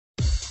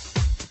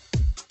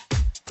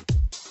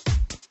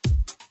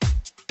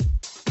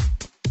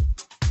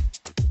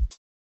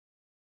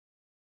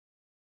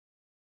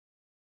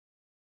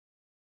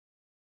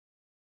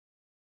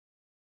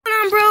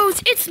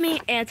Heroes, it's me,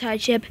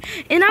 Anti-Chip,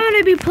 and I'm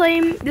going to be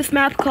playing this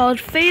map called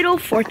Fatal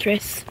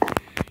Fortress.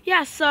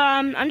 Yeah, so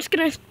I'm just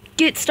going to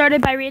get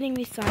started by reading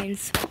these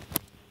signs.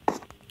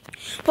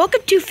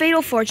 Welcome to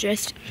Fatal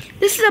Fortress.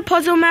 This is a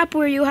puzzle map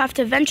where you have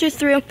to venture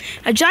through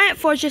a giant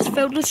fortress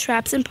filled with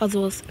traps and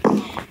puzzles.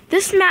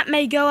 This map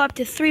may go up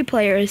to 3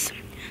 players.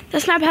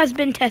 This map has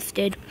been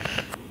tested.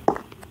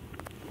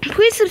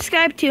 Please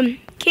subscribe to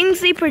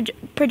Kingsley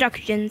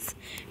Productions.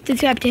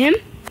 Subscribe to him.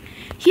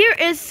 Here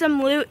is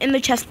some loot in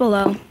the chest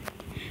below.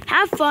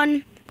 Have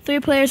fun. 3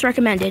 players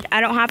recommended.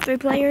 I don't have 3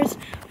 players.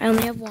 I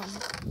only have 1.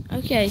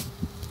 Okay.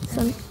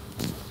 So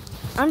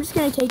I'm just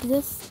going to take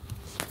this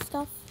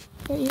stuff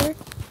right here.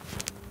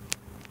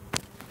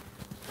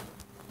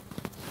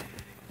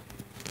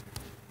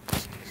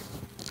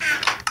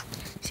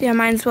 So I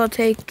might as well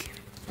take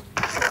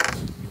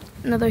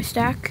another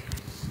stack.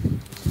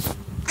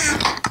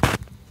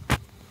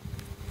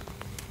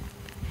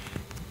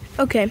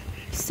 Okay,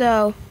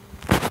 so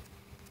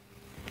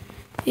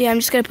yeah, I'm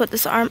just gonna put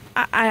this arm.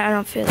 I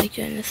don't feel like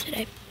doing this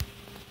today.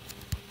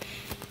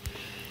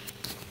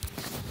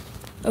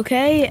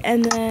 Okay,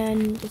 and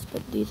then just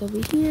put these over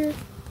here.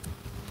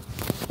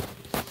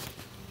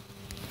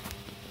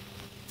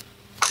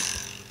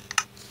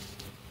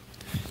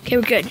 Okay,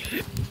 we're good.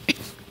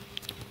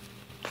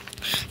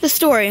 The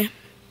story.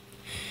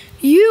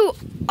 You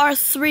are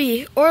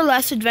 3 or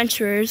less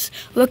adventurers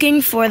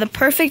looking for the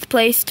perfect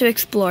place to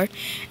explore.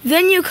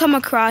 Then you come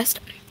across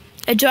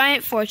a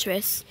giant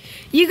fortress.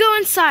 You go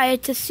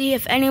inside to see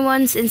if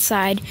anyone's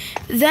inside.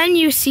 Then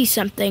you see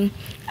something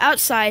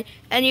outside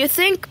and you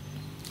think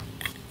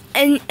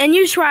and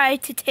you try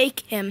to take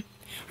him,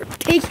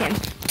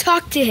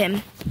 talk to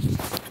him.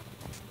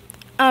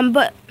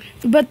 But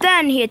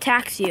then he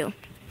attacks you.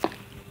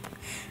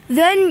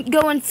 Then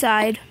go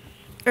inside,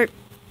 or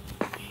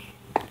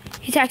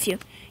he attacks you.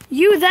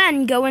 You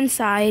then go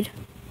inside.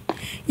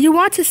 You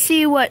want to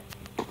see what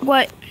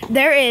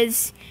there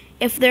is,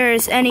 if there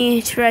is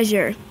any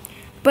treasure,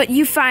 but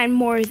you find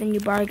more than you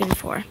bargained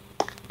for.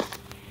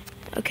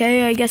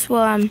 Okay, I guess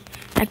we'll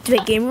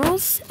activate game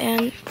rules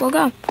and we'll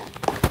go.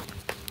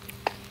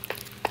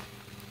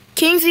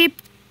 Kingsley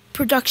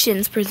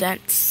Productions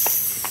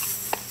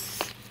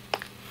presents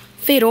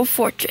Fatal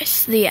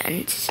Fortress: The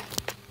End.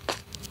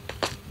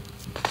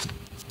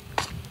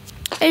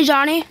 Hey,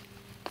 Johnny.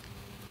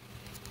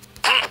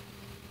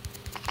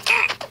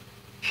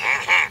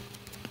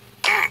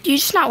 Do you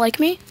just not like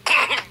me?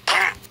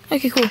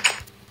 Okay, cool.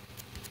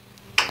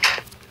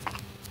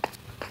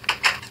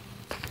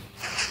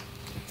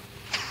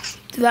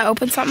 Did that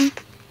open something?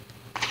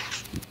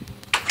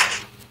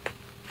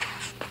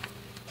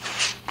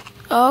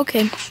 Oh,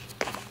 okay.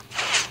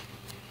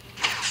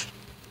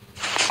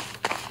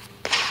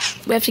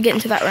 We have to get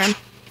into that room.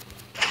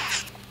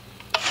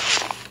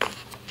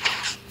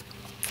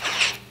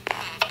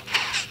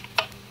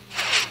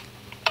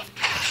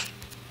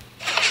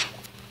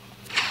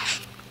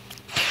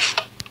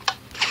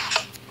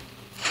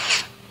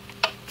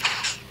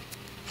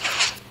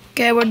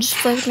 Okay, we're just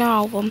flipping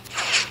all of them.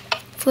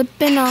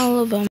 Flipping all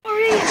of them.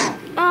 Sorry,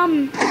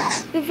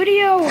 the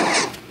video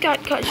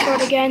got cut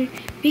short again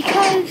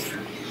because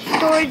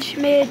storage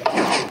made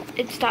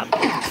it stop.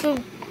 So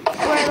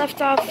where I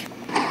left off,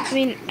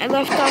 I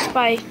left off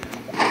by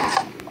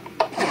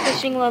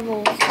pushing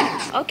levels.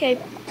 Okay,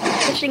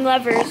 pushing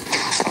levers,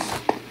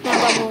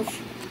 not levels.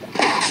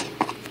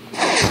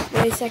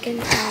 Wait a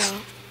second.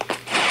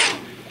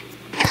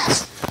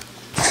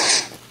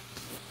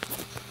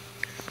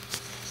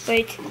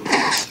 Wait.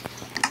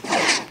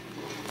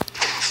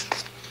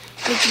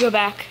 Need to go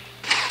back.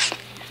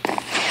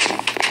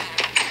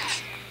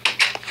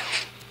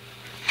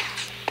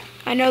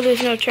 I know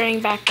there's no turning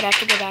back, but I have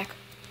to go back.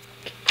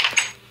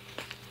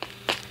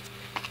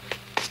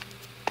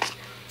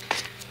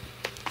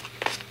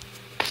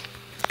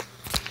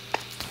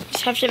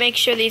 Just have to make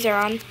sure these are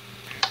on.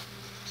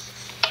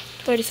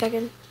 30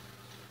 seconds.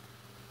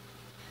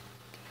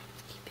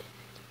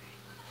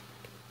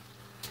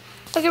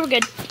 Okay, we're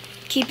good.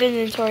 Keep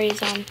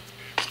inventories on.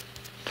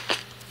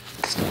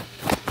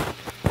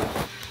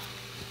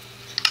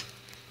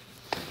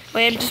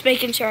 Wait, I'm just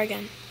making sure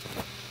again.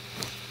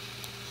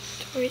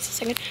 Wait a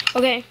second.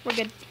 Okay, we're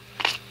good.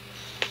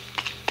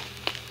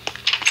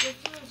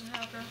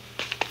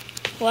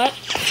 What?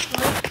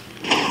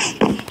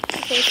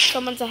 Okay,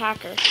 someone's a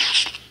hacker.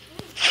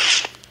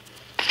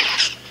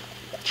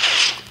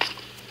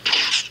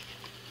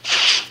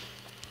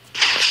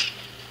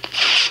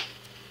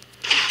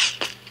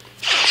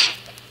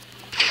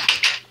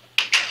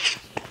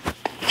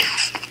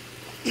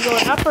 We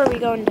going up or are we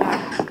going down?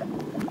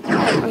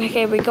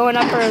 Okay, are we going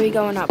up or are we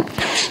going up?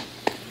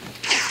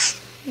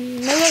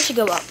 Maybe I should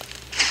go up.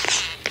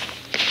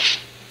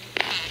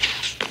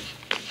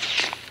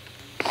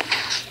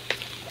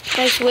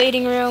 Nice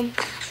waiting room.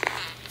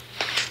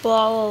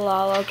 Blah, blah,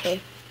 blah, okay.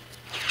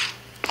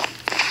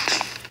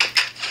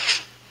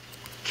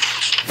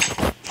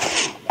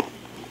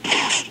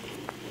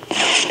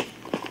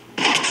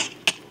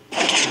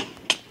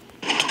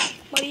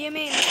 What do you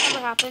mean? That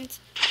never happened.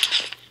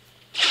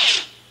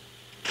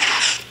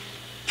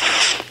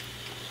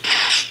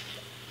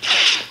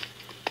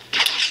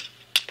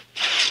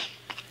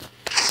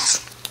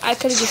 I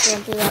could have just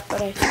ran through that,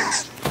 but I...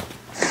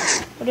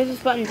 What does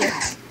this button do?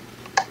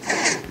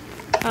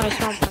 Oh, I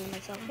stomped on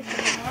myself.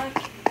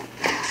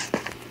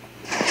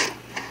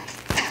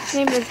 His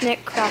name is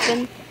Nick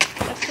Crappen.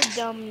 That's a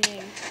dumb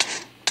name.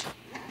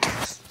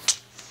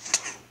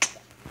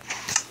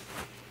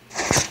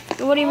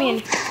 What do you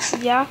mean?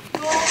 Yeah?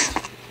 Those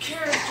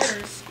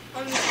characters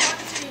on the one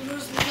team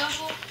whose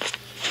level,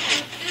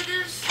 it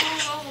is so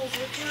levels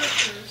with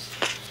characters.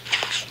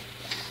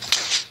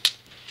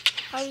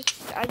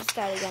 I just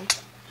died again.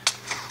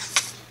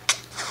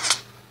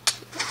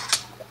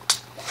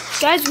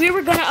 Guys, we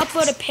were gonna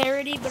upload a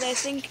parody, but I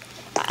think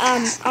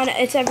on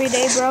It's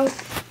Everyday Bro,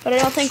 but I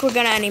don't think we're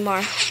gonna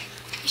anymore.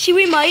 See,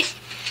 we might.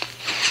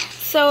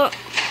 So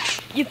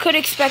you could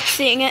expect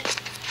seeing it.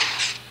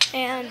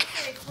 And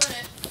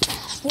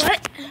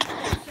what?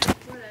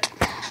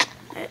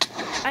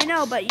 I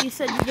know, but you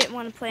said you didn't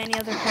want to play any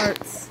other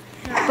parts.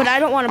 But I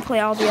don't want to play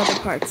all the other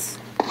parts.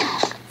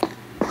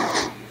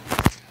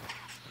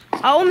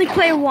 I'll only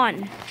play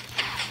one.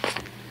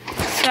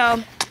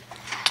 So,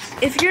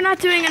 if you're not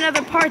doing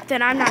another part,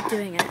 then I'm not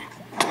doing it.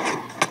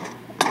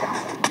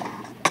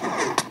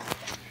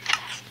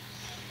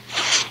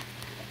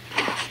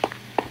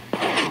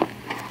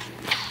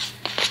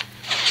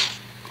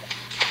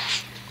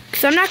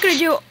 So I'm not going to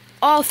do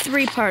all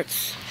 3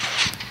 parts.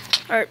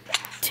 Or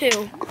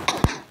 2.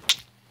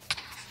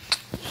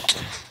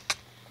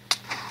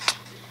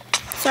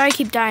 Sorry I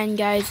keep dying,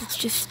 guys. It's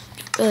just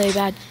really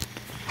bad.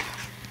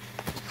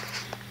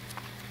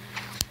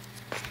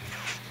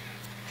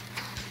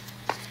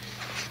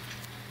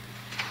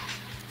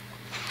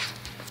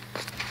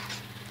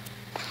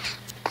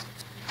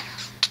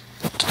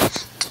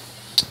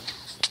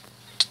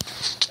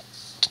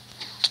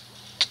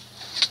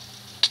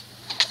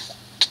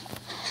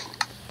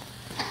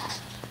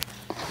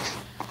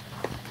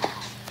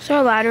 Is there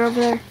a ladder over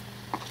there?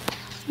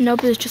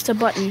 Nope, there's just a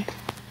button.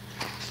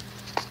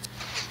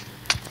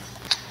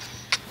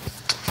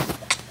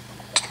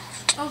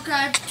 Okay,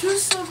 I have 2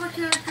 silver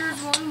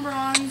characters, 1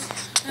 bronze,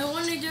 and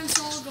 1 against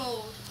all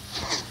gold.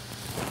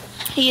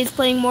 He is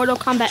playing Mortal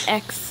Kombat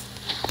X.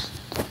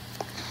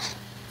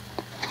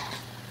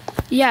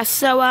 Yeah,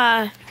 so,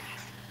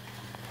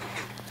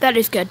 that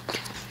is good.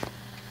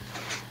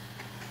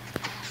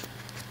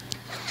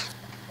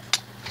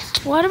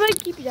 Why do I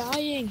keep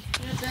dying?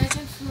 Yeah, that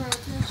against my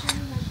attention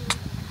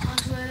on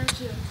Twitter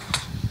too.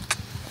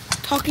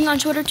 Talking on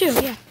Twitter too,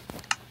 yeah.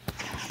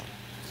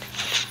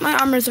 My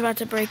armor's about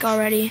to break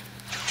already.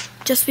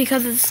 Just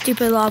because of the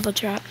stupid lava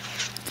trap.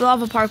 The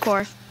lava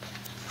parkour.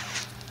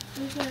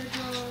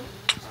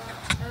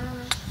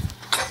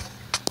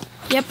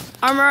 Yep,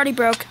 armor already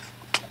broke.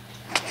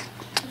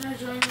 Can I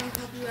join and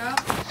help you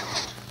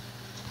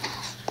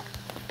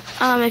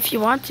out? If you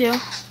want to.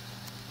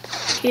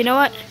 You know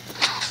what?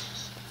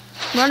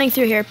 I'm running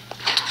through here.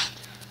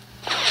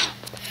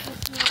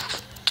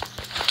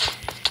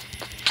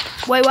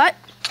 Wait, what?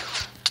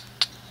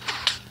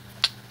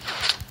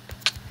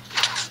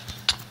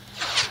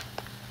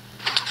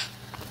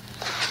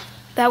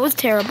 That was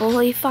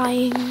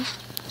terrifying.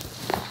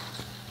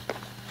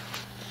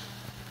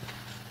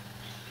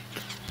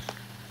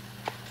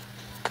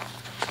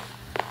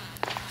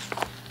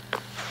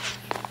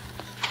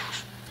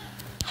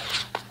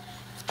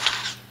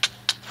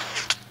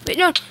 Wait,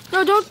 no,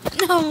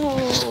 don't,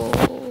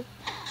 no.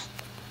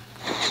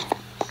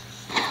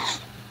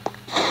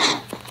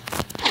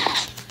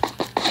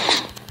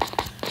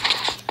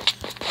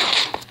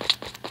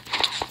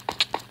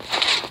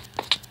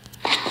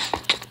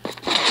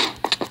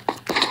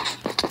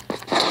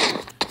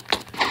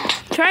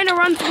 Trying to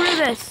run through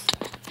this.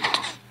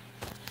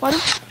 What?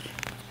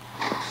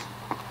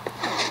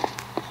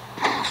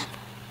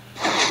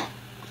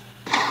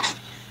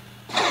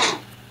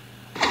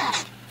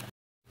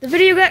 The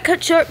video got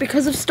cut short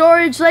because of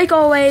storage, like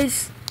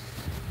always.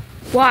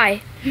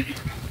 Why?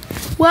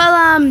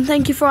 Well,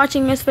 thank you for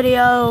watching this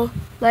video.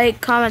 Like,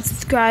 comment,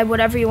 subscribe,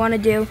 whatever you want to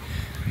do.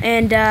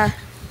 And,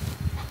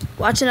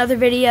 watch another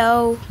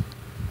video.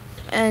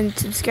 And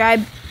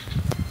subscribe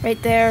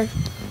right there.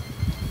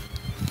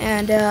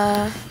 And,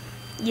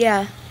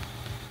 yeah.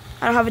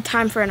 I don't have a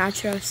time for an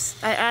outro.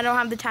 I don't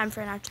have the time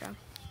for an outro.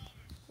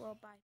 Well, bye.